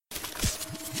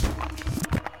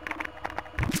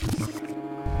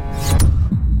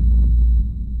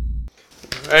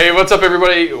Hey, what's up,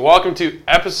 everybody? Welcome to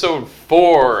episode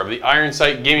 4 of the Iron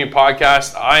Sight Gaming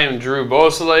Podcast. I am Drew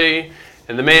Beausoleil,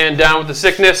 and the man down with the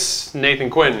sickness, Nathan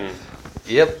Quinn.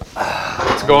 Yep.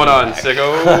 What's going on,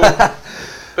 sicko?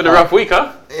 Been a rough week,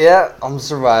 huh? Yeah, I'm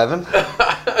surviving.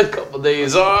 A couple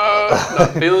days off,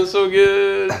 not feeling so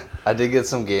good. I did get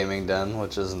some gaming done,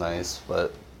 which is nice,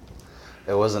 but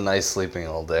it wasn't nice sleeping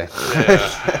all day.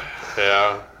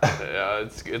 Yeah.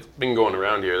 It's been going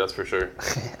around here, that's for sure.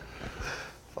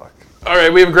 Fuck. All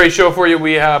right, we have a great show for you.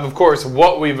 We have, of course,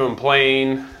 what we've been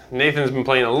playing. Nathan's been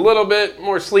playing a little bit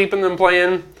more sleeping than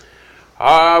playing.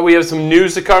 We have some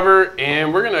news to cover,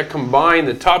 and we're going to combine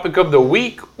the topic of the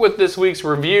week with this week's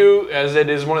review, as it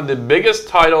is one of the biggest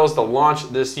titles to launch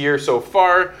this year so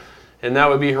far, and that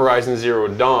would be Horizon Zero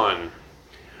Dawn.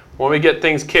 When we get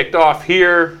things kicked off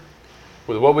here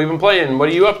with what we've been playing, what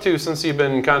are you up to since you've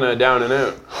been kind of down and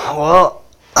out? Well,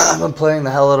 I've been playing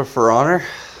the hell out of For Honor.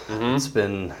 Mm-hmm.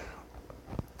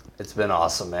 It's been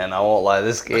awesome, man. I won't lie.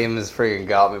 This game has freaking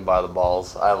got me by the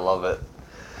balls. I love it.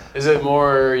 Is it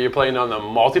more you're playing on the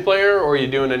multiplayer, or are you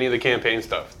doing any of the campaign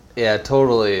stuff? Yeah,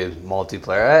 totally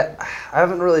multiplayer. I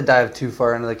haven't really dived too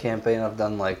far into the campaign. I've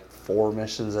done like 4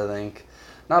 missions, I think.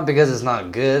 Not because it's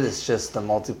not good, it's just the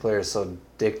multiplayer is so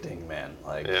addicting, man.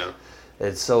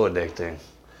 It's so addicting.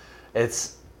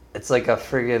 It's like a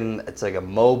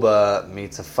MOBA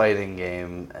meets a fighting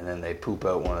game, and then they poop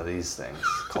out one of these things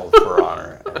called For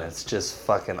Honor, and it's just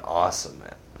fucking awesome,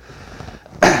 man.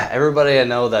 Everybody I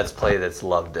know that's played it's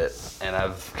loved it, and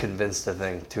I've convinced I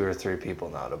think 2 or 3 people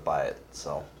now to buy it.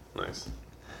 So nice.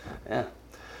 Yeah,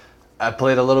 I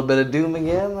played a little bit of Doom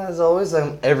again, as always.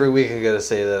 Every week I gotta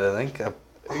say that. I think I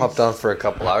hopped on for a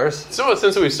couple hours. So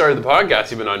since we started the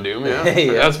podcast, you've been on Doom, yeah?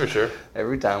 Yeah, that's for sure.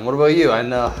 Every time. What about you? I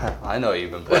know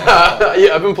you've been playing.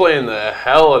 Yeah, I've been playing the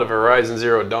hell out of Horizon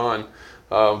Zero Dawn,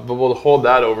 but we'll hold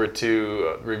that over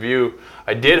to review.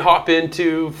 I did hop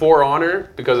into For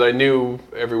Honor because I knew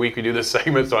every week we do this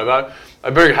segment, so I thought I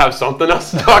better have something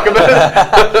else to talk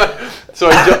about. So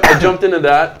I jumped into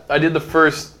that. I did the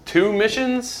first 2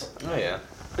 missions. Oh yeah.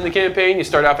 In the campaign, you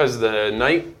start off as the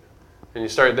knight, and you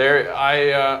start there.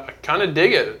 I kind of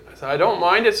dig it. I don't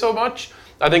mind it so much.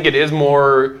 I think it is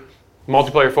more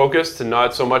multiplayer focused and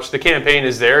not so much the campaign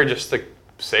is there just to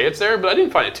say it's there, but I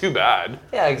didn't find it too bad.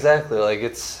 Yeah, exactly. I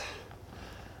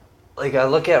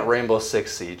look at Rainbow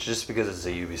Six Siege just because it's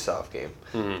a Ubisoft game.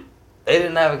 Mm-hmm. They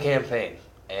didn't have a campaign,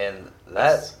 and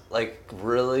that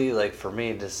really for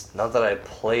me, just not that I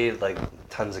played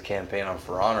tons of campaign on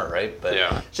For Honor, right?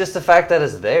 But just the fact that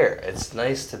it's there, it's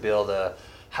nice to be able to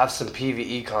have some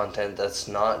PvE content that's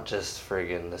not just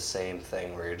friggin' the same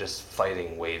thing where you're just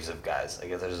fighting waves of guys.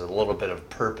 There's a little bit of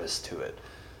purpose to it.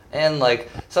 And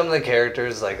some of the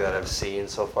characters that I've seen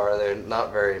so far, they're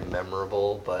not very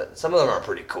memorable, but some of them are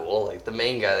pretty cool. The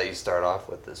main guy that you start off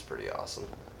with is pretty awesome.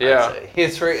 Yeah.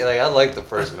 It's I like the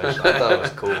first mission. I thought it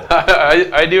was cool.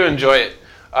 I do enjoy it.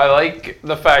 I like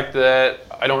the fact that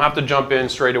I don't have to jump in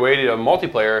straight away to a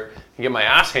multiplayer and get my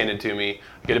ass handed to me.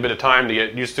 Get a bit of time to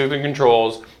get used to the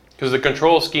controls, because the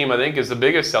control scheme, I think, is the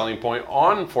biggest selling point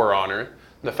on For Honor.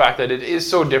 The fact that it is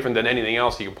so different than anything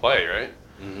else you can play, right?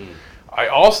 Mm-hmm. I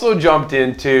also jumped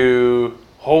into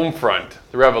Homefront,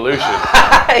 the Revolution.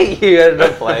 You ended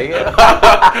up playing it?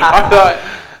 I thought,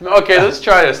 okay, let's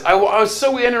try this. I was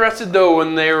so interested, though,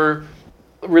 when they were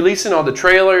releasing all the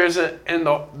trailers, and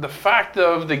the fact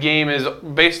of the game is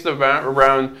based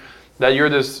around that you're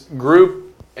this group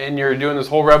and you're doing this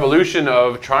whole revolution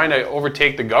of trying to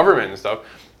overtake the government and stuff.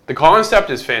 The concept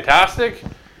is fantastic.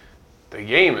 The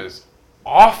game is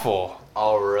awful.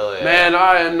 Oh, really? Man,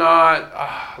 I am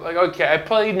not... okay, I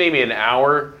played maybe an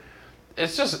hour.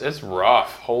 It's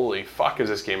rough. Holy fuck, is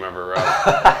this game ever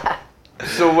rough.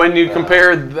 So when you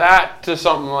compare that to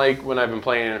something like when I've been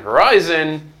playing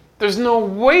Horizon, there's no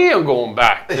way I'm going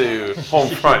back to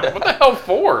Homefront. What the hell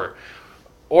for?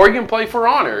 Or you can play For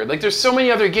Honor. There's so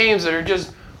many other games that are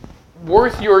just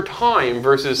worth your time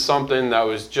versus something that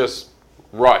was just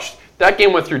rushed. That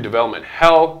game went through development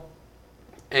hell,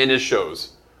 and it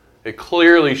shows. It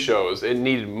clearly shows. It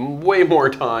needed way more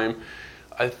time.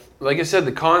 Like I said,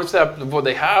 the concept of what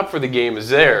they have for the game is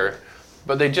there,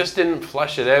 but they just didn't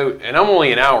flesh it out. And I'm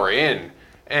only an hour in,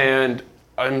 and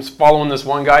I'm following this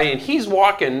one guy, and he's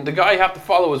walking. The guy I have to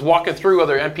follow is walking through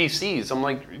other NPCs. I'm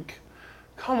like,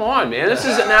 come on, man. This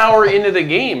is an hour into the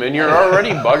game, and you're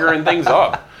already buggering things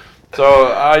up.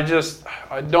 So I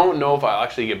don't know if I'll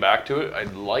actually get back to it.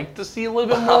 I'd like to see a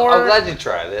little bit more. I'm glad you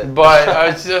tried it. But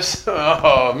I just,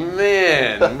 oh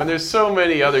man, when there's so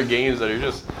many other games that are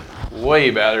just way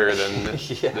better than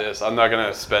this. I'm not going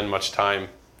to spend much time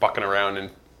fucking around in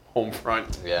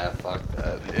Homefront. Yeah, fuck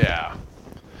that. Yeah.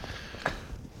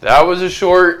 That was a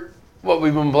short what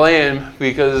we've been playing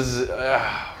because,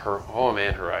 oh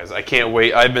man, Horizon. I can't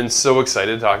wait. I've been so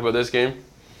excited to talk about this game.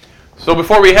 So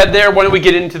before we head there, why don't we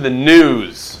get into the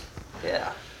news?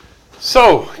 Yeah.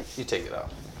 So, You take it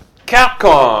off.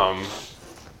 Capcom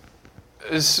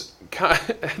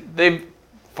they've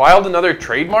filed another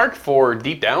trademark for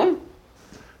Deep Down.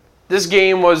 This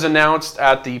game was announced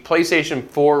at the PlayStation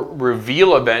 4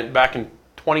 reveal event back in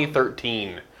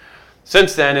 2013.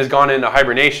 Since then, has gone into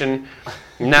hibernation.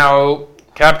 Now,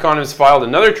 Capcom has filed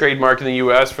another trademark in the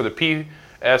US for the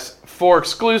PS4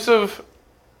 exclusive.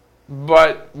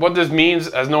 But what this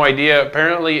means, I have no idea.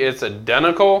 Apparently, it's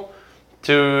identical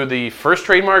to the first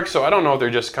trademark, so I don't know if they're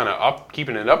just kind of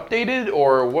keeping it updated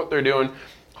or what they're doing.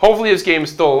 Hopefully, this game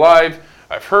is still alive.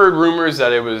 I've heard rumors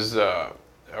that it was a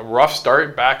rough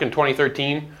start back in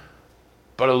 2013,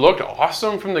 but it looked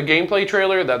awesome from the gameplay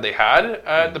trailer that they had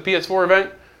at the PS4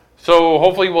 event. So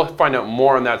hopefully, we'll find out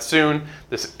more on that soon.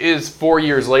 This is 4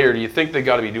 years later. Do you think they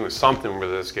got to be doing something with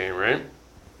this game, right?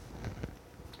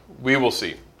 We will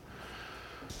see.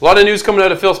 A lot of news coming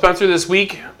out of Phil Spencer this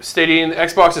week, stating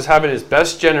Xbox is having its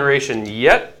best generation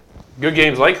yet. Good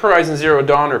games like Horizon Zero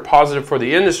Dawn are positive for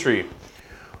the industry.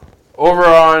 Over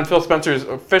on Phil Spencer's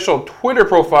official Twitter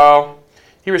profile,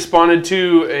 he responded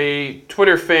to a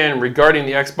Twitter fan regarding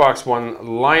the Xbox One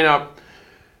lineup.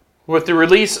 With the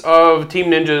release of Team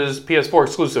Ninja's PS4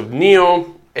 exclusive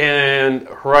Neo and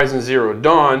Horizon Zero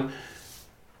Dawn,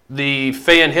 the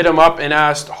fan hit him up and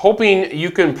asked, hoping you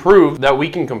can prove that we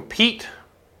can compete.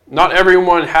 Not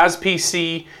everyone has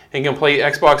PC and can play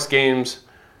Xbox games.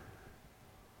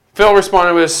 Phil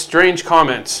responded with strange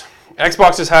comments.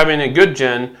 Xbox is having a good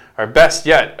gen, our best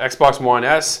yet. Xbox One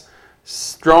S,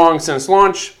 strong since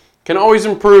launch, can always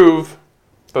improve,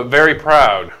 but very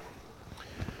proud.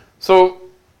 So,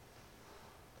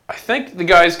 I think the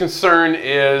guy's concern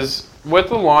is, with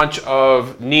the launch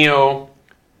of Neo,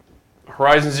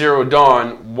 Horizon Zero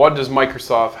Dawn, what does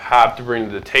Microsoft have to bring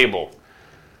to the table?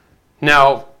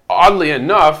 Now, oddly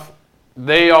enough,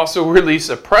 they also released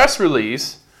a press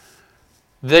release,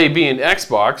 they being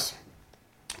Xbox,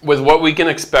 with what we can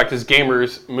expect as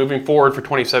gamers moving forward for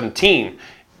 2017.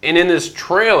 And in this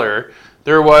trailer,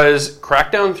 there was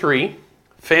Crackdown 3,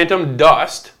 Phantom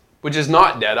Dust, which is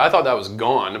not dead. I thought that was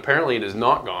gone. Apparently it is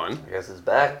not gone. I guess it's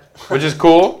back. Which is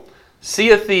cool.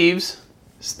 Sea of Thieves,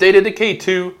 State of Decay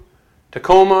 2,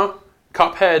 Tacoma,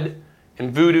 Cuphead,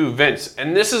 and Voodoo Vince.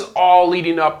 And this is all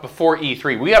leading up before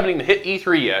E3. We haven't even hit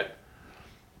E3 yet.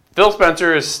 Phil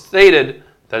Spencer has stated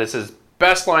that it's his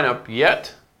best lineup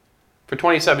yet for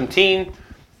 2017.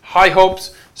 High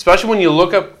hopes, especially when you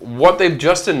look at what they've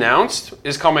just announced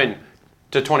is coming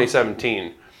to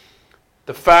 2017.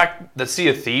 The fact that Sea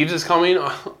of Thieves is coming,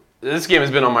 this game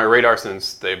has been on my radar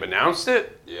since they've announced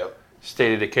it. Yep.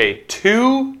 State of Decay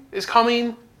 2 is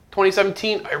coming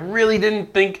 2017. I really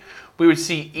didn't think we would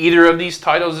see either of these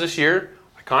titles this year.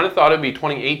 I kind of thought it'd be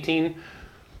 2018.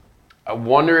 I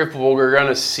wonder if we're going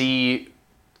to see,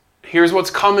 here's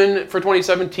what's coming for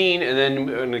 2017, and then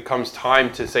when it comes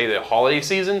time to, say, the holiday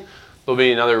season, there'll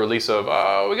be another release of,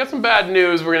 we got some bad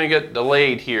news, we're going to get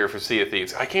delayed here for Sea of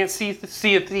Thieves. I can't see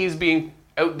Sea of Thieves being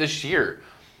out this year.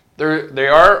 They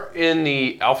are in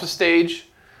the alpha stage.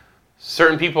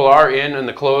 Certain people are in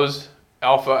the closed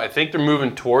alpha. I think they're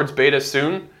moving towards beta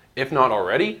soon, if not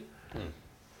already.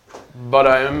 But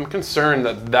I am concerned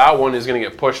that one is going to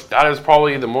get pushed. That is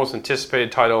probably the most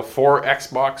anticipated title for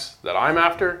Xbox that I'm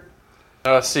after.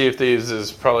 Sea of Thieves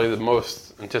is probably the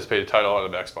most anticipated title out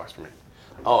of Xbox for me.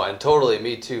 Oh, and totally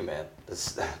me too, man.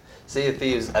 Sea of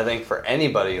Thieves, I think for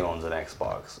anybody who owns an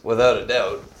Xbox, without a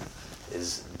doubt,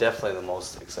 is definitely the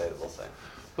most excitable thing.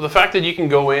 Well, the fact that you can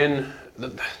go in, the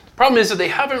problem is that they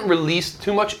haven't released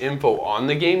too much info on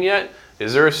the game yet.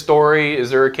 Is there a story? Is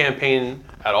there a campaign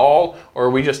at all? Or are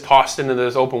we just tossed into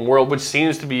this open world, which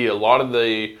seems to be a lot of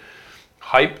the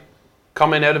hype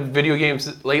coming out of video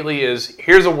games lately is,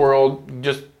 here's a world,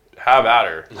 just have at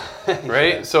her,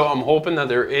 right? Yeah. So I'm hoping that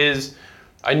there is,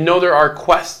 I know there are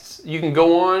quests you can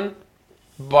go on,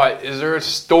 but is there a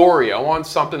story? I want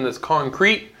something that's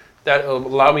concrete that will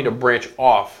allow me to branch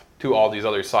off to all these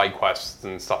other side quests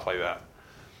and stuff like that.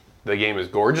 The game is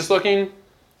gorgeous looking.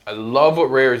 I love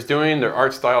what Rare is doing. Their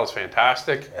art style is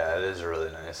fantastic. Yeah, it is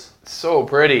really nice. It's so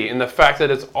pretty. And the fact that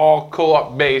it's all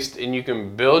co-op based and you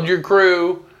can build your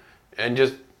crew and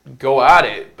just go at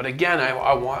it. But again,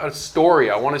 I want a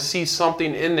story. I want to see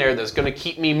something in there that's going to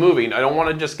keep me moving. I don't want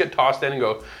to just get tossed in and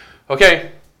go,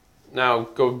 okay, now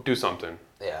go do something.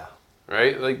 Yeah.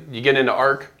 Right? Like you get into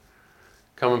Ark,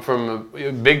 coming from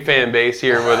a big fan base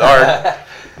here with Ark.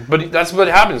 But that's what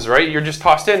happens, right? You're just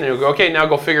tossed in and you go, okay, now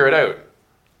go figure it out.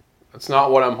 That's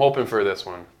not what I'm hoping for this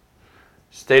one.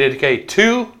 State of Decay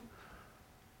 2.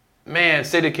 Man,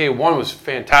 State of Decay 1 was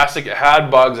fantastic. It had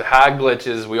bugs, it had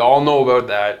glitches. We all know about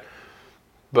that.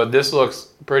 But this looks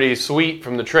pretty sweet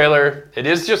from the trailer. It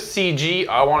is just CG.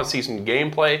 I want to see some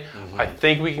gameplay. I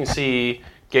think we can see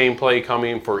gameplay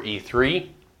coming for E3.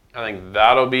 I think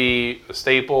that'll be a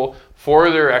staple for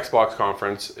their Xbox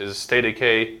conference is State of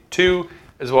Decay 2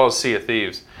 as well as Sea of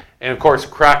Thieves. And of course,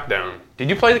 Crackdown. Did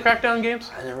you play the Crackdown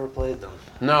games? I never played them.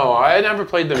 No, I never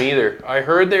played them either. I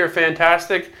heard they were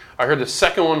fantastic. I heard the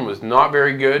second one was not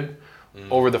very good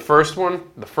over the first one.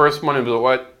 The first one is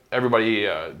what everybody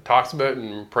talks about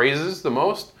and praises the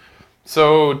most.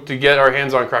 So to get our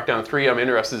hands on Crackdown 3, I'm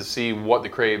interested to see what the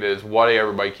crave is, what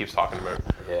everybody keeps talking about.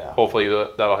 Yeah. Hopefully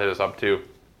that'll hit us up too.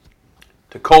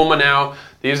 Tacoma now.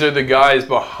 These are the guys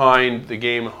behind the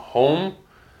game Home.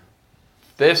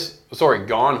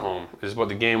 Gone Home is what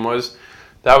the game was.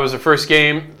 That was the first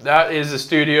game. That is a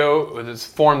studio that's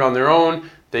formed on their own.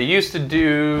 They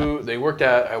worked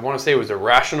at, I want to say it was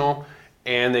Irrational,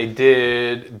 and they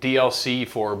did DLC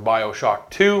for BioShock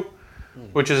 2,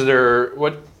 which is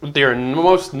what they're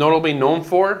most notably known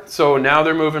for. So now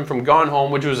they're moving from Gone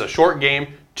Home, which was a short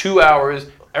game, 2 hours.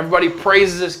 Everybody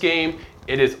praises this game.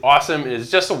 It is awesome. It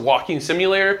is just a walking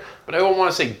simulator, but I don't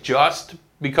want to say just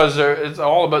because it's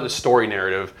all about the story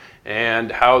narrative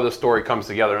and how the story comes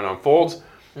together and unfolds.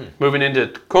 Moving into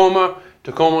Tacoma.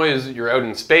 Tacoma is you're out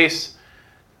in space,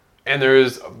 and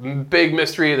there's a big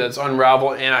mystery that's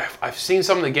unraveled. And I've seen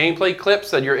some of the gameplay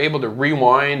clips that you're able to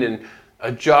rewind and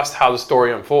adjust how the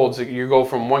story unfolds. You go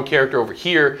from one character over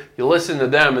here, you listen to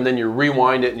them, and then you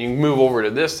rewind it and you move over to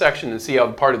this section and see how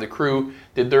part of the crew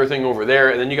did their thing over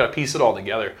there, and then you got to piece it all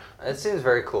together. It seems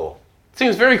very cool. It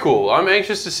seems very cool. I'm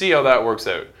anxious to see how that works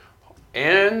out.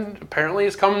 And apparently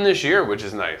it's coming this year, which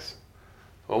is nice.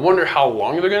 I wonder how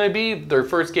long they're going to be. Their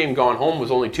first game, Gone Home,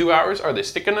 was only 2 hours. Are they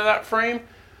sticking to that frame?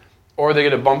 Or are they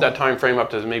going to bump that time frame up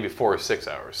to maybe 4 or 6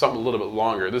 hours? Something a little bit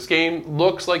longer. This game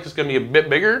looks like it's going to be a bit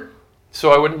bigger,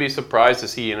 so I wouldn't be surprised to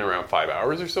see in around 5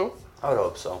 hours or so. I would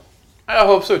hope so. I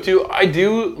hope so too. I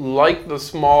do like the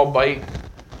small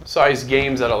bite-sized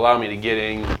games that allow me to get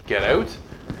in, get out,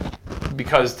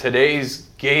 because today's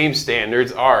game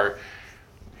standards are,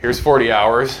 here's 40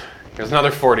 hours, here's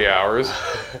another 40 hours,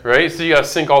 right? So you got to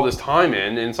sink all this time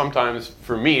in, and sometimes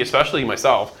for me, especially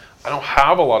myself, I don't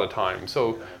have a lot of time.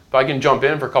 So if I can jump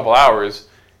in for a couple hours,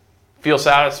 feel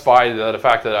satisfied that the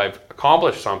fact that I've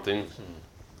accomplished something, and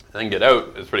then get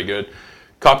out is pretty good.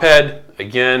 Cuphead,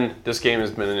 again, this game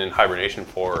has been in hibernation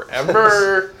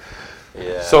forever.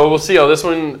 Yeah. So we'll see how this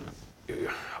one,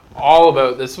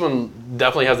 this one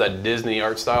definitely has that Disney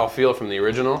art style feel from the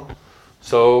original.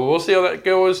 So we'll see how that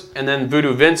goes. And then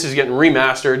Voodoo Vince is getting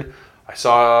remastered. I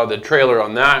saw the trailer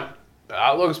on that.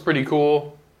 That looks pretty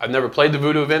cool. I've never played the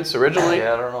Voodoo Vince originally.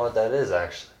 Yeah, I don't know what that is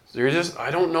actually.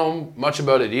 I don't know much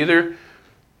about it either.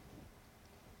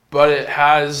 But it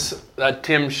has that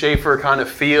Tim Schafer kind of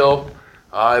feel.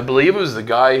 I believe it was the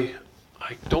guy,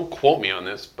 don't quote me on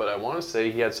this, but I want to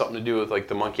say he had something to do with like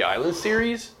the Monkey Island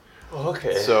series.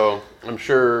 Okay. So I'm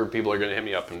sure people are going to hit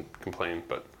me up and complain,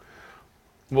 but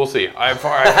we'll see. I've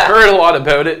heard a lot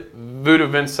about it. Voodoo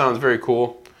Vince sounds very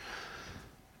cool.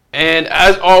 And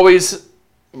as always,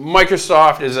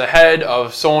 Microsoft is ahead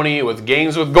of Sony with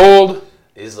games with gold.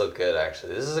 These look good,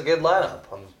 actually. This is a good lineup.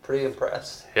 I'm pretty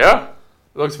impressed. Yeah,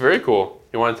 it looks very cool.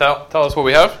 You want to tell us what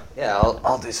we have? Yeah,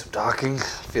 I'll do some talking.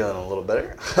 Feeling a little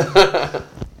better.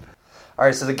 All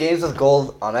right, so the games with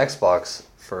gold on Xbox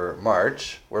for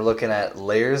March, we're looking at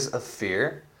Layers of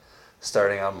Fear,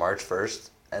 starting on March 1st,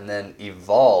 and then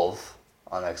Evolve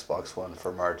on Xbox One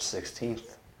for March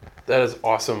 16th. That is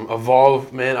awesome.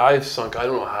 Evolve, man, I've sunk I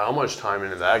don't know how much time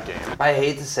into that game. I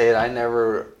hate to say it, I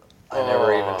never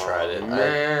even tried it.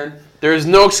 Man, there's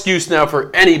no excuse now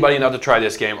for anybody not to try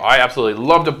this game. I absolutely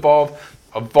loved Evolve.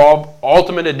 Evolve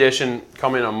Ultimate Edition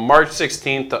coming on March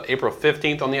 16th to April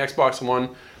 15th on the Xbox One.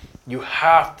 You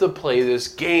have to play this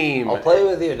game. I'll play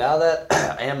with you now that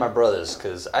and my brothers,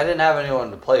 because I didn't have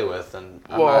anyone to play with, and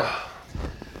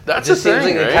that's it just the thing,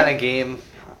 seems like right? a kind of game.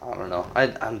 I don't know.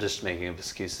 I'm just making up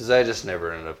excuses. I just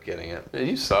never ended up getting it. Yeah,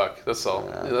 you suck. That's all.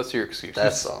 That's your excuse.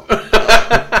 That's all.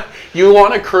 You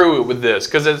want a crew with this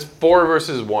because it's 4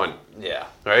 versus 1. Yeah.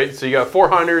 Right? So you got 4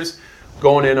 hunters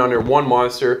going in under one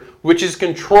monster, which is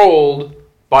controlled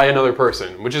by another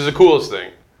person, which is the coolest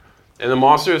thing. And the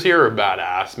monsters here are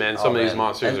badass, man. Some of these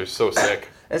monsters are so sick.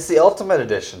 It's the Ultimate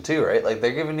Edition too, right? Like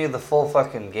they're giving you the full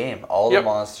fucking game, all the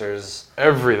monsters,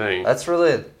 everything. That's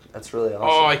really awesome.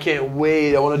 Oh, I can't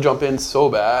wait! I want to jump in so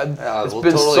bad. Yeah, it's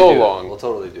been so long. We'll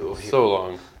totally do it. So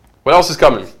long. What else is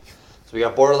coming? So we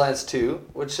got Borderlands 2,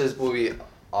 which will be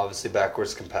obviously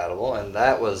backwards compatible, and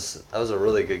that was a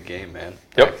really good game, man.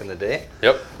 Yep. Back in the day.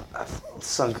 Yep. I've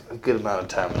sunk a good amount of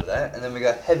time into that. And then we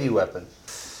got Heavy Weapon.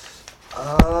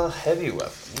 Heavy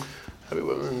Weapon. Heavy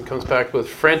Weapon comes back with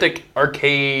frantic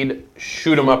arcade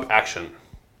shoot 'em up action.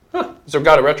 So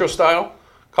got a retro style,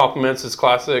 complements its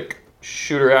classic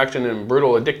shooter action and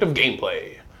brutal addictive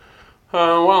gameplay.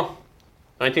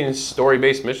 19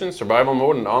 story-based missions, survival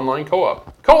mode, and online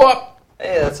co-op. Co-op!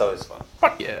 Hey, that's always fun.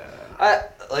 Fuck yeah.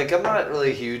 I'm not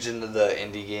really huge into the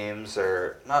indie games,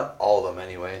 or not all of them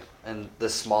anyway, and the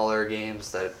smaller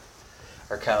games that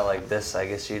are kind of like this, I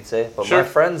guess you'd say. But Sure. my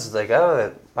friends,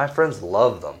 my friends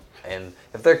love them, and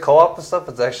if they're co-op and stuff,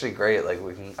 it's actually great. Like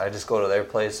I just go to their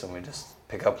place and we just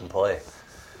pick up and play.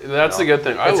 That's the good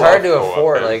thing. It's hard to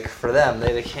afford. Like for them,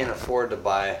 they can't afford to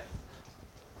buy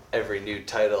every new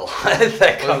title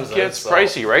that comes It gets out.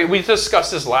 pricey, right? We discussed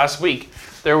this last week.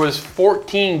 There was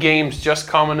 14 games just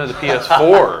coming to the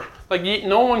PS4. Like,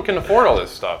 no one can afford all this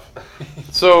stuff.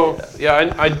 So,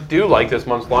 yeah, I do like this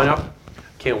month's lineup.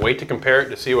 Can't wait to compare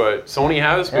it to see what Sony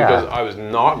has, because I was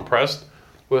not impressed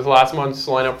with last month's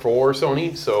lineup for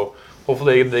Sony. So,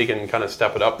 hopefully they can kind of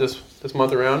step it up this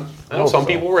month around. I know some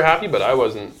people were happy, but I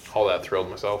wasn't all that thrilled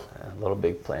myself. Little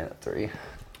Big Planet 3.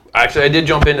 Actually, I did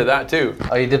jump into that too.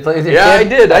 Oh, you did play with your Yeah, I kid?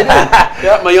 did.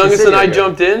 Yeah, my youngest and I good.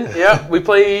 jumped in. Yeah, we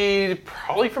played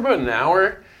probably for about an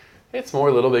hour. It's more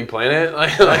Little Big Planet.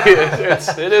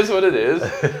 It is what it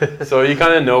is. So you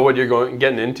kind of know what you're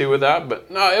getting into with that. But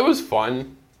no, it was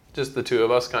fun. Just the two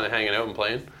of us kind of hanging out and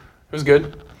playing. It was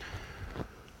good.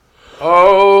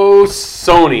 Oh,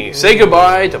 Sony. Say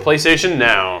goodbye to PlayStation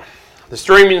Now. The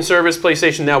streaming service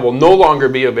PlayStation Now will no longer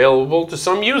be available to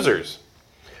some users.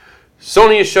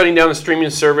 Sony is shutting down the streaming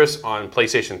service on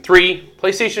PlayStation 3,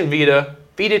 PlayStation Vita,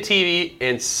 Vita TV,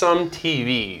 and some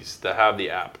TVs that have the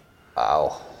app.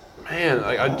 Wow. Man,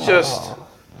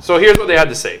 So here's what they had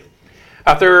to say.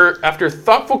 After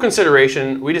thoughtful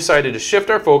consideration, we decided to shift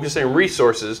our focus and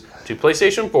resources to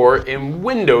PlayStation 4 and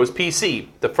Windows PC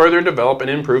to further develop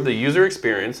and improve the user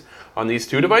experience on these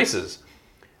two devices.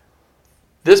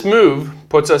 This move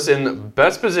puts us in the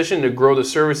best position to grow the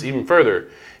service even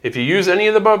further. If you use any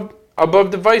of the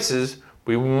above devices,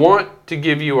 we want to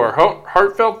give you our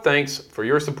heartfelt thanks for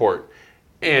your support,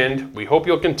 and we hope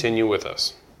you'll continue with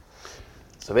us.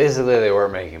 So basically, they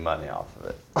weren't making money off of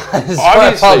it.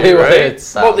 Obviously, right?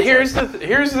 Well, here's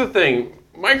the thing.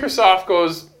 Microsoft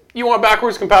goes, you want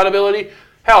backwards compatibility?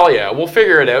 Hell yeah, we'll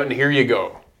figure it out, and here you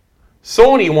go.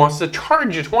 Sony wants to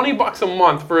charge you $20 a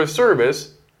month for a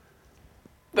service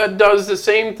that does the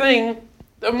same thing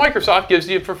that Microsoft gives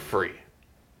you for free.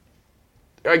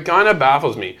 It kind of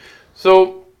baffles me.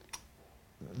 So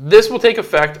this will take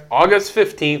effect August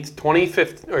 15th,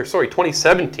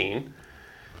 2017.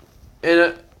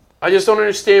 And I just don't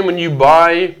understand, when you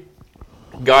buy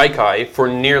Gaikai for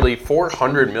nearly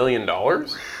 $400 million.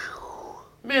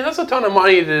 Man, that's a ton of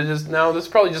money to just now. This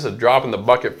is probably just a drop in the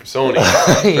bucket for Sony.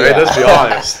 Right? Let's be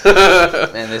honest.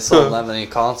 And they sold that many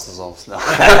consoles. No.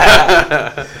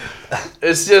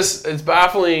 It's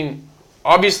baffling.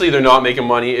 Obviously, they're not making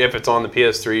money if it's on the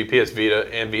PS3, PS Vita,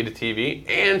 and Vita TV,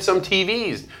 and some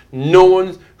TVs.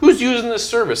 Who's using this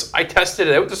service? I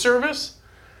tested out the service.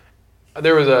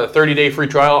 There was a 30-day free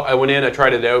trial. I went in, I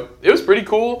tried it out. It was pretty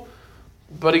cool.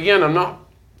 But again,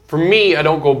 for me, I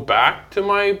don't go back to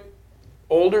my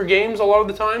older games a lot of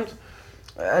the times.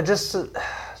 Just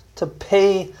to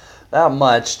pay that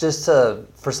much,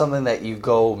 for something that you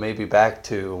go maybe back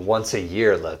to once a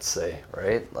year, let's say,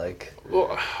 right?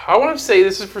 Well, I want to say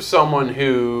this is for someone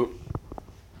who,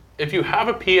 if you have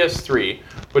a PS3,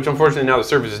 which unfortunately now the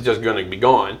service is just going to be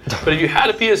gone, but if you had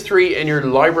a PS3 and your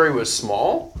library was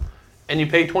small, and you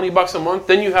paid $20 a month,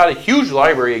 then you had a huge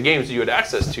library of games that you had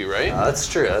access to, right? That's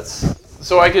true.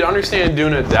 So I could understand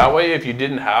doing it that way if you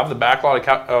didn't have the backlog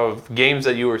of games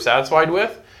that you were satisfied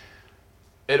with.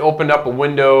 It opened up a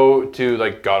window to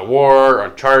like God of War,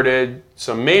 Uncharted,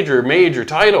 some major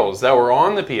titles that were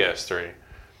on the PS3.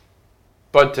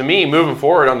 But to me, moving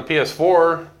forward on the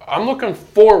PS4, I'm looking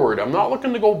forward. I'm not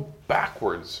looking to go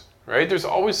backwards, right? There's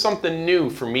always something new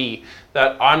for me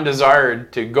that I'm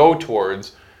desired to go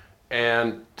towards,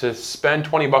 and to spend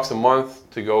 $20 a month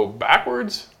to go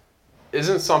backwards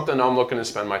isn't something I'm looking to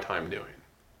spend my time doing.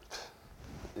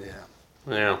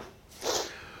 Yeah.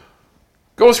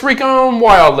 Ghost Recon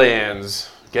Wildlands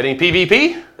getting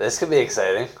PvP. This could be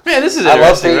exciting. Man, this is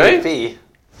interesting, I love PvP. Right?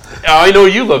 I know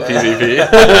you love PvP.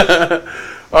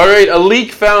 All right, a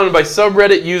leak found by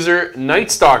subreddit user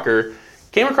Night Stalker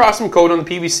came across some code on the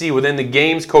PVC within the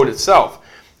game's code itself.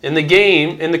 In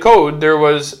the code, there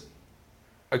was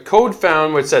a code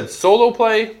found which said solo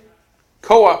play,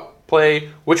 co-op play,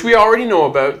 which we already know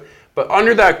about, but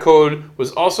under that code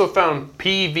was also found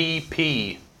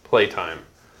PvP playtime.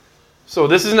 So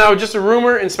this is now just a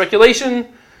rumor and speculation,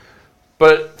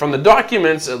 but from the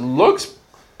documents, it looks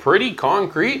pretty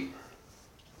concrete.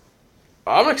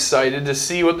 I'm excited to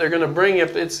see what they're going to bring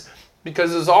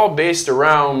because it's all based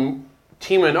around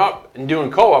teaming up and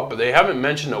doing co-op, but they haven't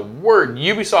mentioned a word.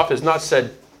 Ubisoft has not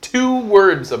said 2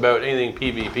 words about anything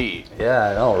PvP. Yeah,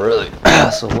 I know, really.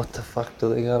 So what the fuck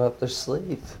do they got up their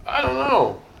sleeve? I don't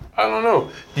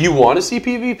know. Do you want to see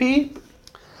PvP?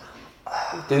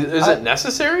 Is it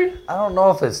necessary? I don't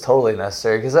know if it's totally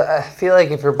necessary, because I feel like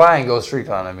if you're buying Ghost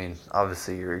Recon, I mean,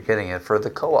 obviously you're getting it for the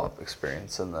co-op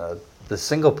experience and the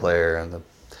single player and the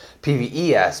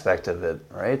PvE aspect of it,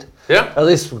 right? Yeah. At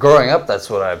least growing up, that's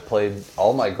what I played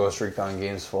all my Ghost Recon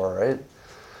games for, right?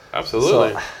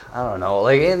 Absolutely. So, I don't know.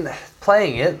 Like, in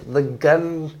playing it, the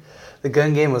gun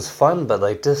game was fun, but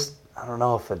like, just I don't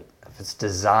know if it's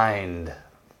designed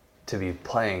to be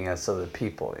playing as other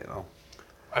people, you know.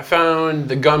 I found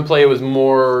the gunplay was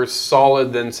more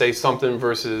solid than, say, something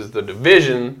versus the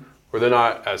Division, where they're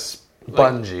not as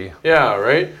Bungie. Yeah,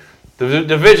 right. The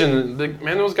Division,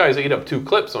 man, those guys ate up 2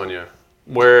 clips on you.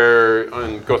 Where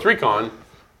on Ghost Recon,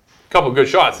 a couple good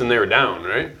shots and they were down,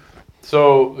 right?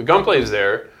 So the gunplay is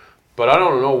there, but I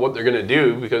don't know what they're gonna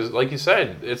do because, like you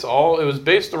said, it was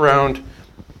based around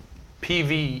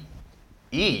PvE,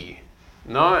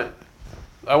 not.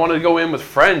 I wanted to go in with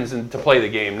friends and to play the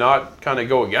game, not kind of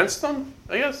go against them,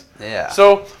 I guess. Yeah.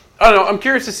 So, I don't know. I'm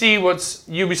curious to see what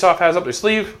Ubisoft has up their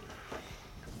sleeve.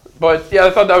 But, yeah,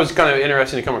 I thought that was kind of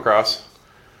interesting to come across.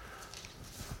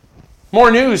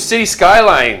 More news. City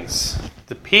Skylines.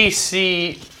 The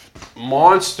PC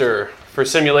monster for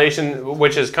simulation,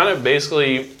 which has kind of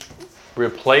basically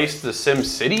replaced the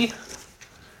SimCity,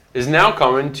 is now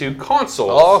coming to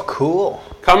consoles. Oh, cool.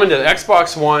 Coming to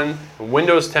Xbox One,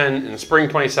 Windows 10 in spring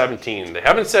 2017. They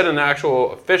haven't set an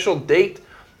actual official date,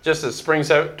 just as spring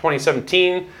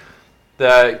 2017.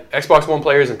 The Xbox One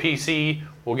players and PC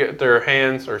will get their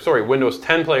hands, Windows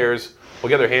 10 players will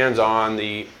get their hands on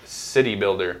the City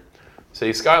Builder,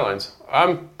 City Skylines.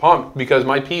 I'm pumped because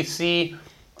my PC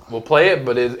will play it,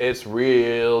 but it's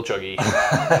real chuggy.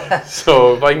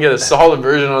 So if I can get a solid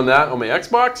version on that on my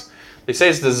Xbox. They say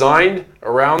it's designed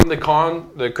around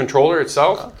the controller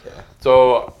itself. Okay.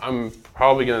 So I'm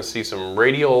probably going to see some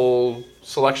radial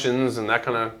selections and that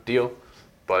kind of deal.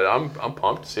 But I'm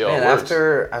pumped to see how it works.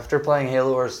 After playing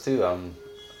Halo Wars 2,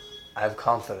 I have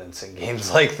confidence in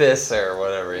games like this or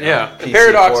whatever. You know,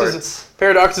 PC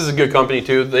Paradox is a good company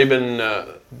too. They've been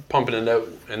pumping it out,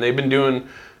 and they've been doing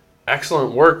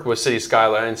excellent work with City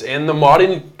Skylines. And the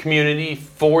modding community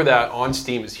for that on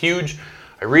Steam is huge.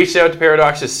 I reached out to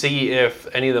Paradox to see if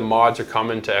any of the mods are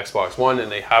coming to Xbox One,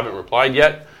 and they haven't replied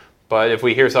yet. But if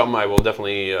we hear something, I will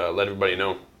definitely let everybody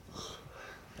know.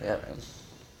 Yeah, man.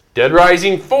 Dead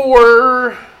Rising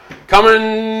 4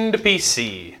 coming to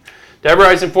PC. Dead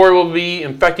Rising 4 will be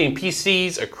infecting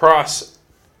PCs across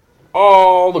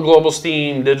all the global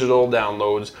Steam digital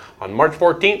downloads on March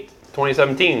 14th,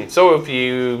 2017. So if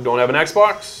you don't have an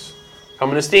Xbox,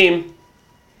 coming to Steam.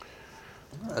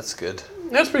 That's good.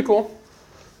 That's pretty cool.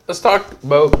 Let's talk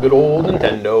about good old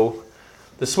Nintendo.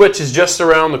 The Switch is just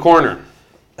around the corner.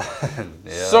 Yeah.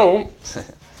 So,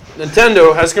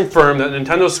 Nintendo has confirmed that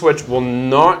Nintendo Switch will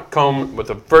not come with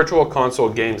the Virtual Console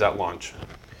games at launch.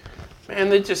 Man,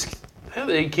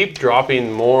 they keep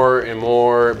dropping more and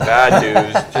more bad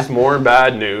news. Just more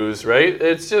bad news, right?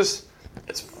 It's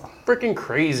freaking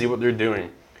crazy what they're doing.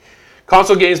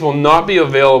 Console games will not be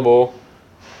available.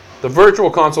 The Virtual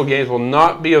Console games will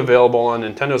not be available on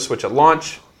Nintendo Switch at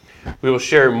launch. We will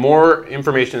share more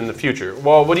information in the future.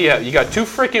 Well, what do you have? You got 2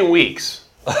 freaking weeks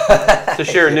to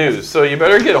share news, so you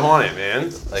better get on it,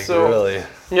 man. Really?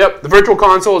 Yep, the Virtual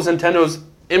Console is Nintendo's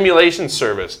emulation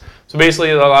service. So basically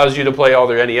it allows you to play all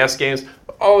their NES games,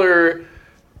 all their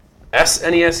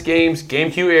SNES games,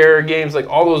 GameCube era games, like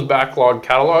all those backlog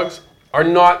catalogs are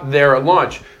not there at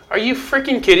launch. Are you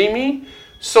freaking kidding me?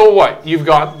 So what? You've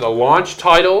got the launch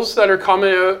titles that are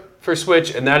coming out for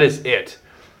Switch, and that is it.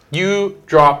 You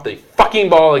dropped the fucking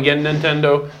ball again,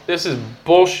 Nintendo. This is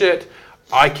bullshit.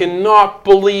 I cannot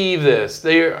believe this.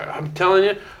 I'm telling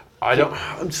you,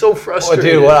 I'm so frustrated.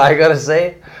 Well, dude, what I gotta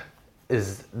say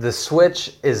is the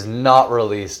Switch is not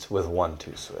released with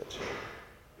 1-2 Switch.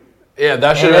 Yeah,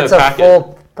 that should have been been a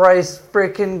full price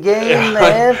freaking game,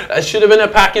 man. That should have been a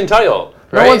pack and title.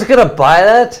 Right? No one's gonna buy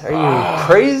that. Are you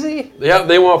crazy? Yeah,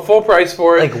 they want full price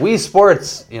for it. Like Wii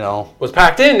Sports, Was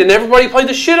packed in, and everybody played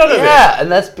the shit out of it. Yeah,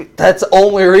 and that's the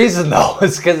only reason though.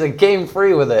 It's because it came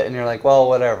free with it, and you're like, well,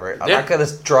 whatever. I'm not gonna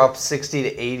drop $60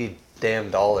 to $80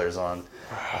 damn on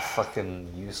a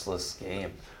fucking useless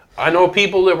game. I know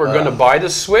people that were going to buy the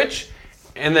Switch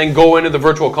and then go into the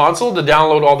Virtual Console to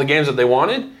download all the games that they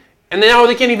wanted, and now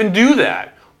they can't even do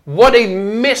that. What a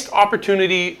missed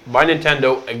opportunity by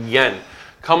Nintendo again.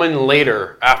 Coming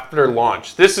later after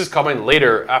launch. This is coming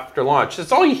later after launch.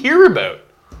 That's all you hear about.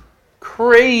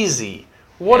 Crazy.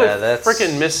 What a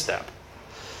freaking misstep.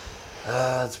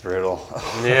 That's brutal.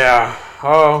 Yeah.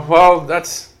 Oh, well,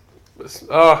 that's...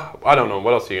 I don't know.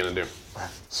 What else are you going to do?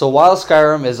 So while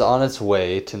Skyrim is on its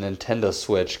way to Nintendo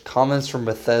Switch, comments from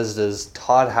Bethesda's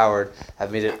Todd Howard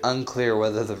have made it unclear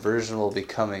whether the version will be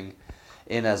coming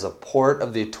in as a port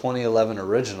of the 2011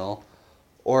 original,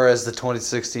 or as the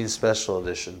 2016 Special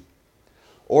Edition,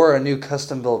 or a new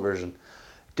custom-built version.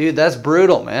 Dude, that's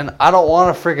brutal, man. I don't want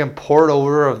a freaking port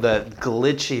over of that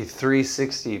glitchy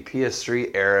 360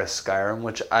 PS3 era Skyrim,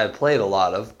 which I played a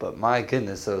lot of, but my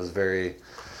goodness, that was very...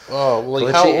 Oh,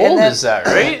 like how old is that,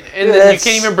 right? And then you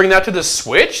can't even bring that to the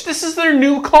Switch? This is their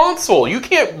new console. You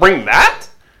can't bring that?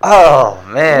 Oh,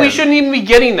 man. We shouldn't even be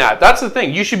getting that. That's the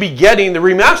thing. You should be getting the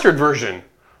remastered version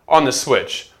on the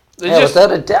Switch.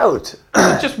 Without a doubt.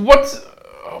 Just what's...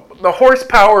 the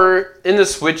horsepower in the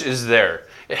Switch is there.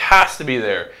 It has to be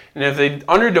there. And if they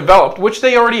underdeveloped, which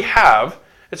they already have,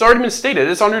 it's already been stated,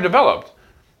 it's underdeveloped.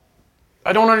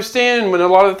 I don't understand when a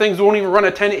lot of the things won't even run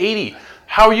at 1080.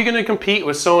 How are you going to compete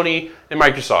with Sony and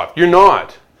Microsoft? You're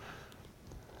not.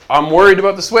 I'm worried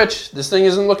about the Switch. This thing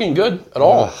isn't looking good at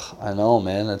all. I know,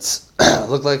 man. It's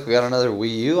looked like we got another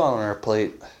Wii U on our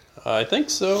plate. I think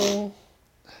so.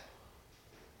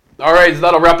 All right, so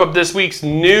that'll wrap up this week's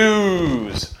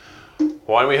news.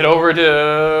 Why don't we head over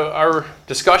to our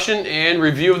discussion and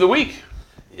review of the week?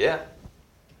 Yeah.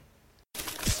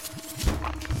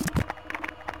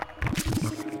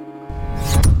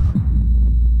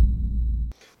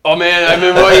 Oh man, I've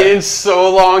been waiting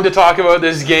so long to talk about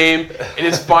this game. It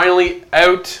is finally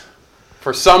out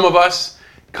for some of us,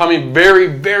 coming very,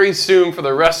 very soon for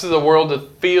the rest of the world to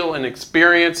feel and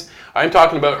experience. I'm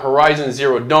talking about Horizon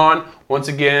Zero Dawn. Once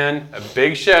again, a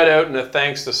big shout out and a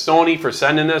thanks to Sony for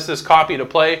sending us this copy to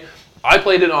play. I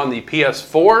played it on the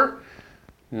PS4,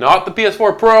 not the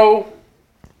PS4 Pro.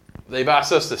 They've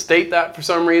asked us to state that for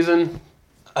some reason.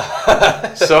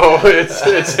 So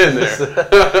it's in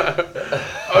there.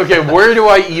 Okay, where do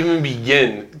I even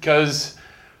begin? Because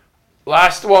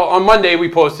on Monday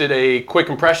we posted a quick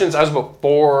impressions. I was about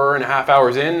 4.5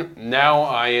 hours in. Now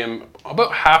I am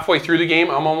about halfway through the game.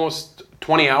 I'm almost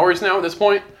 20 hours now at this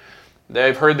point.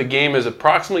 I've heard the game is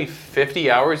approximately 50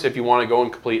 hours if you want to go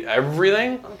and complete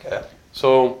everything. Okay.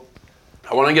 So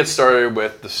I want to get started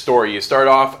with the story. You start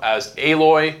off as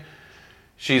Aloy.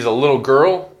 She's a little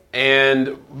girl,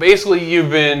 and basically you've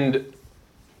been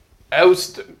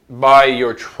ousted by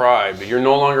your tribe. You're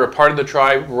no longer a part of the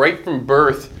tribe. Right from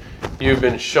birth, you've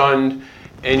been shunned,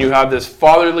 and you have this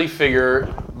fatherly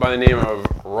figure by the name of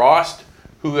Rost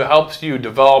who helps you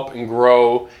develop and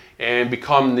grow and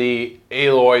become the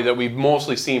Aloy that we've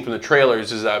mostly seen from the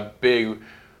trailers, is that big,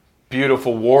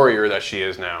 beautiful warrior that she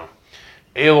is now.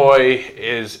 Aloy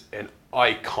is an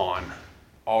icon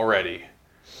already.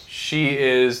 She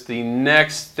is the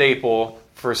next staple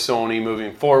for Sony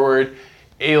moving forward.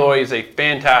 Aloy is a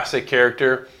fantastic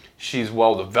character. She's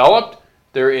well developed.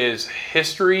 There is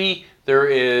history. There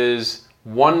is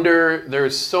wonder. There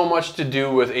is so much to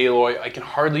do with Aloy. I can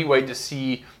hardly wait to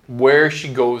see where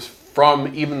she goes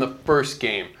from even the first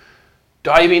game.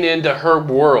 Diving into her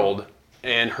world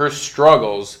and her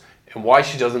struggles and why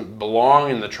she doesn't belong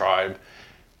in the tribe,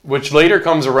 which later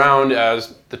comes around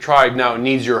as the tribe now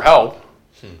needs your help,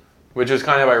 which is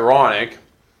kind of ironic.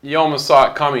 You almost saw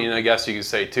it coming, I guess you could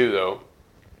say too, though.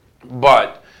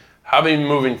 But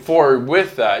moving forward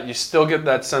with that, you still get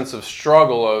that sense of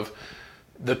struggle of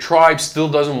the tribe still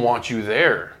doesn't want you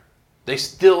there. They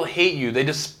still hate you. They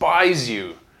despise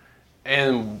you.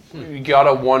 And you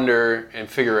gotta wonder and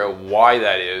figure out why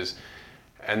that is.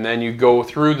 And then you go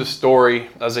through the story.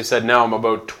 As I said, now I'm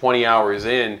about 20 hours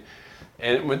in.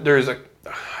 And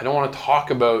I don't want to talk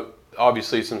about,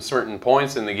 obviously, some certain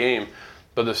points in the game,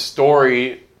 but the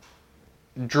story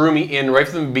drew me in right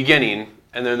from the beginning.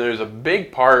 And then there's a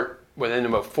big part within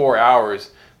about 4 hours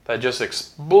that just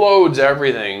explodes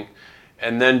everything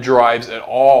and then drives it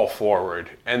all forward.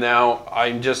 And now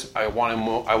I want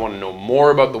to know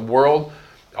more about the world.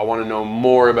 I want to know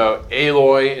more about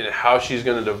Aloy and how she's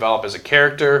going to develop as a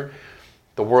character.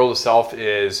 The world itself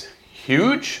is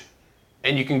huge,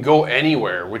 and you can go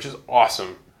anywhere, which is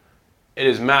awesome. It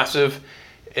is massive.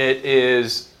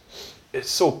 It's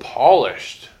so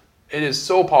polished. It is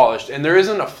so polished, and there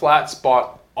isn't a flat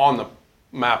spot on the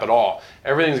map at all.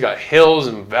 Everything's got hills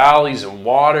and valleys and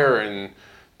water, and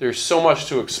there's so much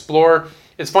to explore.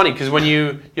 It's funny because when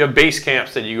you have base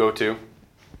camps that you go to,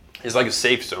 it's like a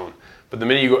safe zone. But the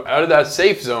minute you go out of that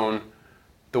safe zone,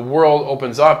 the world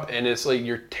opens up, and it's like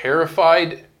you're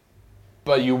terrified,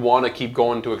 but you want to keep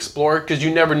going to explore because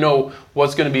you never know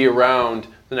what's going to be around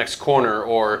the next corner,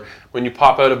 or when you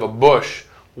pop out of a bush,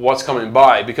 what's coming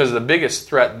by. Because the biggest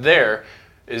threat there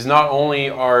is not only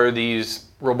are these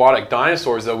robotic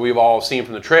dinosaurs that we've all seen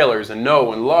from the trailers and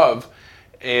know and love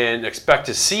and expect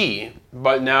to see,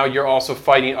 but now you're also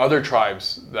fighting other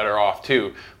tribes that are off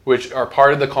too, which are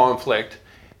part of the conflict,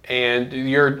 and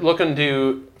you're looking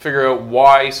to figure out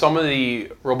why some of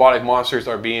the robotic monsters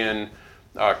are being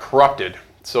corrupted,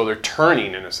 so they're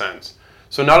turning in a sense.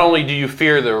 So not only do you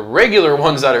fear the regular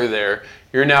ones that are there,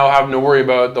 you're now having to worry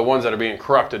about the ones that are being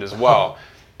corrupted as well.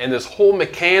 And this whole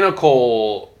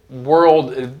mechanical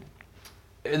world,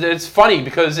 it's funny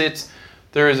because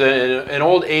there's an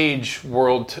old age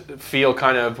world feel,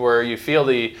 kind of, where you feel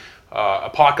the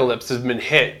apocalypse has been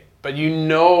hit, but you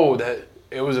know that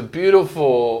it was a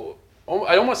beautiful,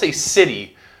 I don't want to say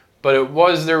city, but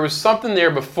there was something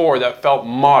there before that felt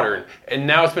modern, and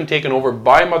now it's been taken over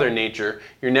by Mother Nature.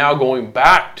 You're now going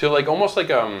back to almost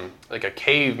like a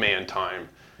caveman time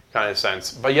kind of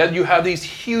sense. But yet you have these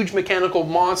huge mechanical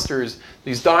monsters,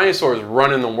 these dinosaurs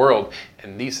running the world,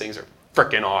 and these things are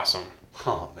freaking awesome.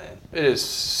 Oh man. It is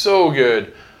so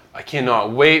good. I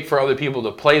cannot wait for other people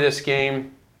to play this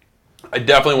game. I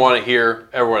definitely want to hear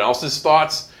everyone else's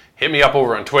thoughts. Hit me up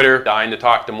over on Twitter. Dying to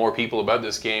talk to more people about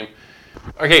this game.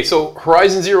 Okay, so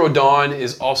Horizon Zero Dawn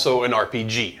is also an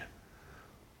RPG,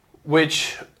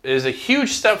 which is a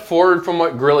huge step forward from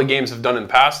what Guerrilla Games have done in the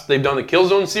past. They've done the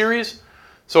Killzone series,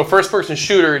 so first-person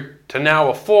shooter, to now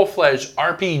a full-fledged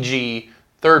RPG,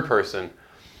 third-person.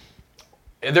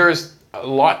 There's a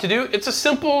lot to do. It's a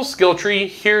simple skill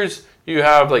tree. You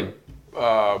have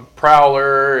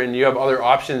Prowler, and you have other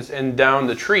options, and down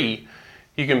the tree,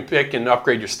 you can pick and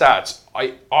upgrade your stats.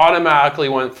 I automatically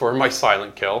went for my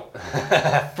silent kill.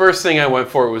 First thing I went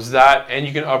for was that, and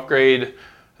you can upgrade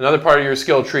another part of your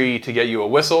skill tree to get you a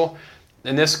whistle.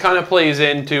 And this kind of plays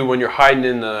into when you're hiding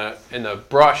in the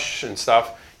brush and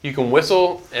stuff. You can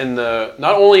whistle, and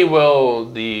not only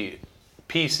will the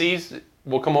PCs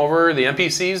will come over, the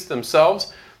NPCs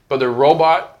themselves, but the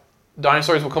robot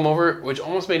dinosaurs will come over, which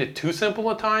almost made it too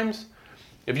simple at times.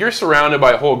 If you're surrounded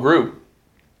by a whole group,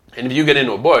 and if you get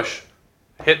into a bush,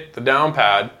 hit the down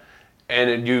pad,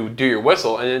 and you do your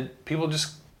whistle, and then people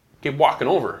just keep walking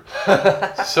over.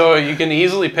 So you can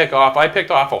easily I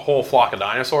picked off a whole flock of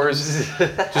dinosaurs,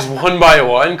 just one by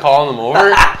one, calling them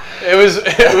over. It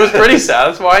was pretty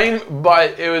satisfying,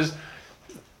 but it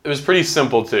was pretty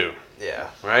simple too. Yeah.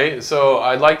 Right? So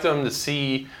I'd like them to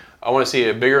see, I want to see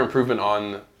a bigger improvement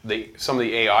on some of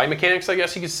the AI mechanics, I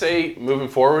guess you could say, moving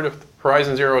forward with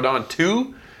Horizon Zero Dawn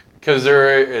 2. Because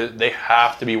they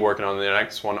have to be working on the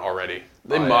next one already.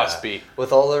 They must be.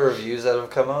 With all the reviews that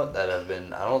have come out that have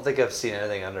been, I don't think I've seen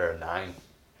anything under a 9.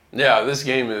 Yeah, this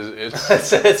game it's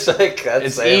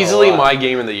it's easily my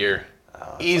game of the year.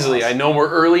 Oh, easily. awesome. I know we're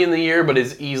early in the year, but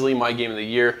it's easily my game of the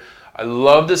year. I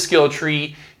love the skill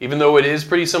tree, even though it is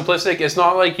pretty simplistic. It's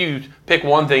not like you pick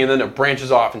one thing and then it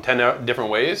branches off in 10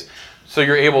 different ways. So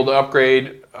you're able to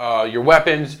upgrade your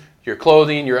weapons, your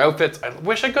clothing, your outfits. I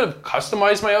wish I could have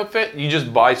customized my outfit. You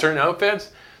just buy certain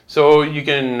outfits. So you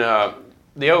can,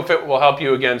 the outfit will help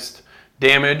you against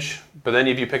damage, but then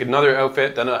if you pick another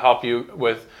outfit, then it'll help you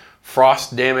with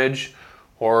frost damage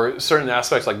or certain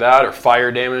aspects like that, or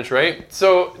fire damage, right?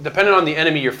 So depending on the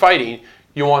enemy you're fighting,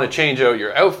 you want to change out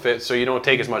your outfit so you don't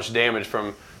take as much damage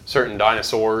from certain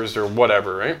dinosaurs or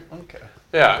whatever, right? Okay.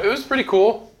 Yeah, it was pretty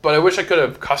cool, but I wish I could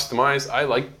have customized. I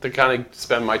like to kind of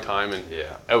spend my time in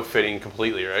outfitting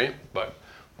completely, right? But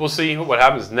we'll see what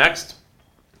happens next.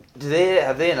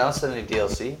 Have they announced any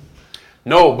DLC?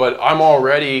 No, but I'm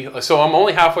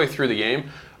only halfway through the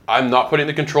game. I'm not putting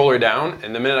the controller down,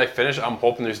 and the minute I finish, I'm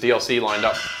hoping there's DLC lined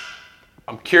up.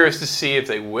 I'm curious to see if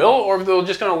they will, or if they're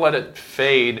just going to let it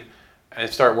fade and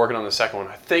start working on the second one.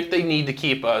 I think they need to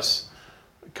keep us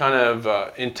kind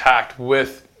of intact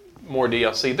with more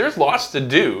DLC. There's lots to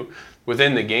do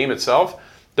within the game itself.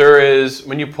 There is,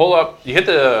 when you pull up, you hit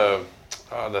the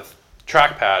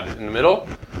trackpad in the middle,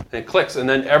 and it clicks, and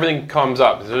then everything comes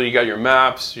up. So you got your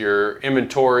maps, your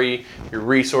inventory, your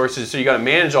resources. So you got to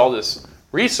manage all this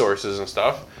resources and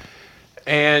stuff.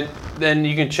 And then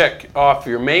you can check off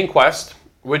your main quest,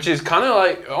 which is kind of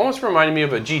like, almost reminded me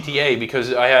of a GTA,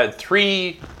 because I had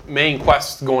 3 main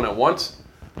quests going at once.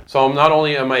 So not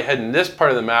only am I heading this part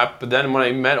of the map, but then when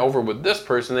I met over with this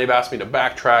person, they've asked me to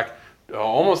backtrack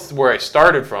almost where I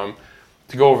started from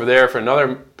to go over there for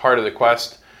another part of the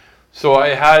quest. So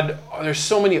there's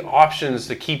so many options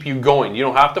to keep you going. You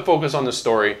don't have to focus on the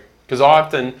story, because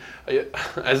often,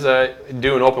 as I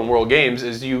do in open world games,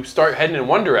 is you start heading in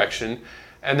one direction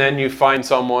and then you find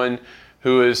someone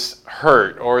who is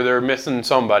hurt or they're missing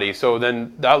somebody. So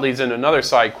then that leads into another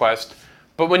side quest.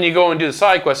 But when you go and do the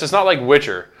side quest, it's not like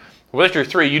Witcher. Witcher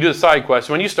 3, you do the side quest.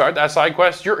 When you start that side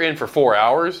quest, you're in for 4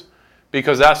 hours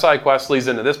because that side quest leads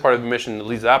into this part of the mission, that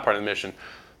leads to that part of the mission.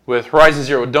 With Horizon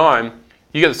Zero Dawn,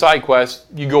 you get the side quest,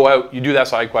 you go out, you do that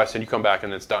side quest, and you come back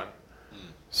and it's done.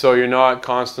 So you're not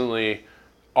constantly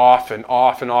off and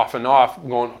off and off and off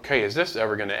going, okay, is this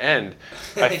ever going to end?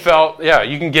 I felt,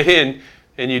 you can get in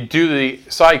and you do the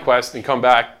side quest and come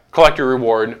back, collect your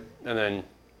reward, and then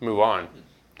move on.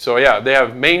 So they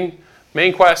have main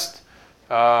quest,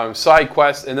 side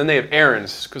quest, and then they have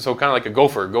errands. So kind of like a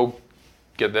gopher, go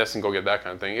get this and go get that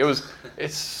kind of thing.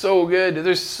 It's so good.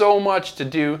 There's so much to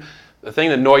do. The thing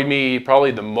that annoyed me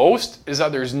probably the most is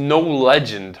that there's no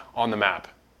legend on the map.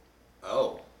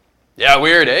 Oh. Yeah,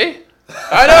 weird, eh?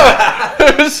 I know.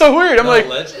 It was so weird. I'm like,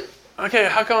 legend? Okay,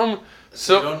 how come?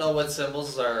 So you don't know what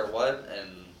symbols are what,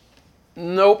 and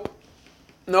Nope.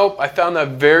 I found that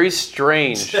very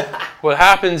strange. What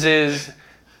happens is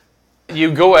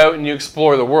you go out and you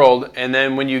explore the world, and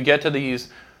then when you get to these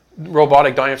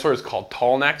robotic dinosaurs called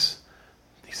tall necks,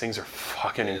 these things are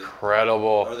fucking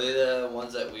incredible. Are they the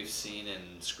ones that we've seen in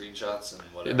screenshots and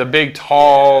whatever? The big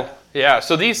tall,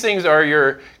 so these things are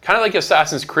your kind of like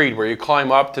Assassin's Creed, where you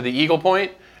climb up to the Eagle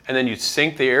Point and then you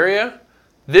sink the area.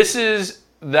 This is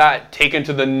that taken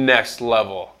to the next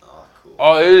level. Oh, cool.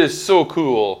 Oh, it is so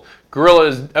cool. Guerrilla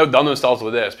has outdone themselves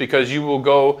with this, because you will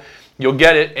go, you'll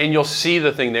get it, and you'll see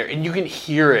the thing there, and you can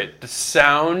hear it. The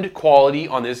sound quality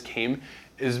on this game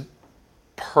is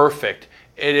perfect.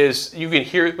 It is, you can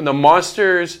hear it when the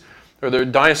monsters or the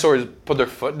dinosaurs put their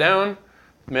foot down,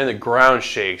 man, the ground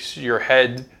shakes. Your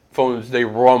headphones, they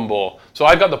rumble. So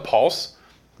I've got the Pulse,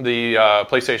 the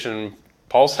PlayStation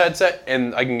Pulse headset,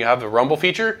 and I can have the rumble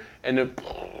feature, and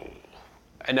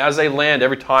as they land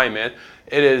every time, man,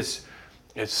 it's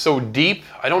so deep.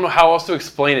 I don't know how else to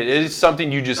explain it. It is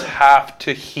something you just have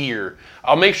to hear.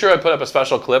 I'll make sure I put up a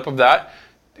special clip of that.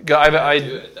 It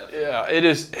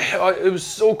was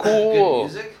so cool.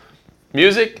 Good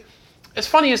Music. It's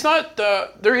funny. It's not.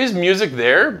 There is music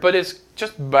there, but it's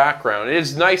just background. It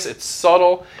is nice. It's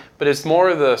subtle, but it's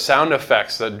more the sound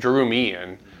effects that drew me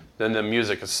in than the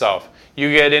music itself. You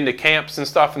get into camps and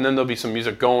stuff, and then there'll be some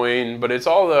music going, but it's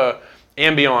all the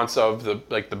ambiance of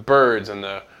the birds and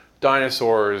the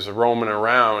dinosaurs roaming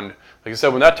around. Like I said,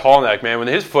 when that tall neck, man, when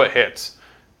his foot hits,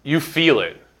 you feel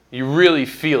it. You really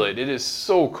feel it. It is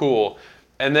so cool.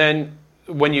 And then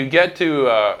when you get to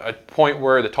a point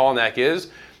where the tall neck is,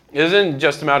 it isn't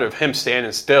just a matter of him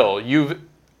standing still. You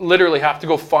literally have to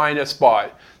go find a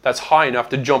spot that's high enough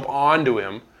to jump onto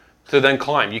him to then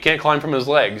climb. You can't climb from his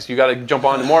legs. You got to jump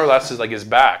onto more or less his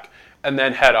back and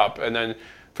then head up. And then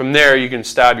from there you can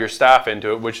stab your staff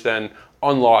into it, which then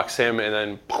unlocks him, and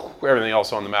then everything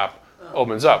else on the map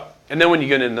opens up. And then when you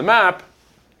get in the map,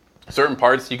 certain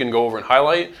parts you can go over and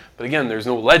highlight, but again, there's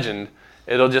no legend.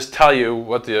 It'll just tell you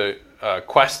what the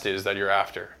quest is that you're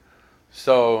after.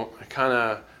 So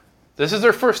this is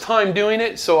their first time doing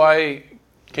it, so I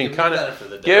can kind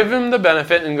of give them the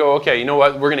benefit and go, okay, you know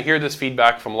what, we're going to hear this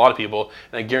feedback from a lot of people,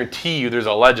 and I guarantee you there's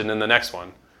a legend in the next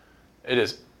one. It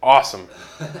is awesome.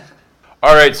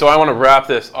 All right, so I want to wrap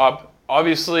this up.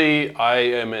 Obviously, I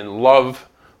am in love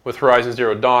with Horizon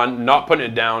Zero Dawn, not putting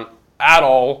it down at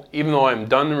all, even though I'm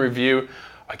done the review.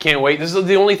 I can't wait. This is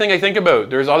the only thing I think about.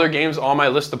 There's other games on my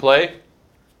list to play.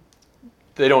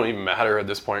 They don't even matter at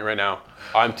this point right now.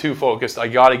 I'm too focused. I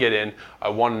got to get in. I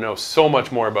want to know so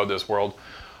much more about this world.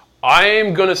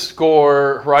 I'm going to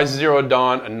score Horizon Zero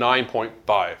Dawn a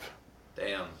 9.5.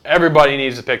 Damn. Everybody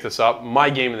needs to pick this up. My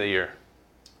game of the year.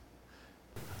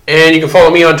 And you can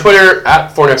follow me on Twitter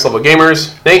at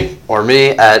 4nextlevelgamers. Nate? Or me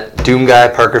at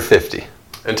DoomGuyParker50.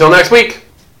 Until next week.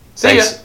 See ya.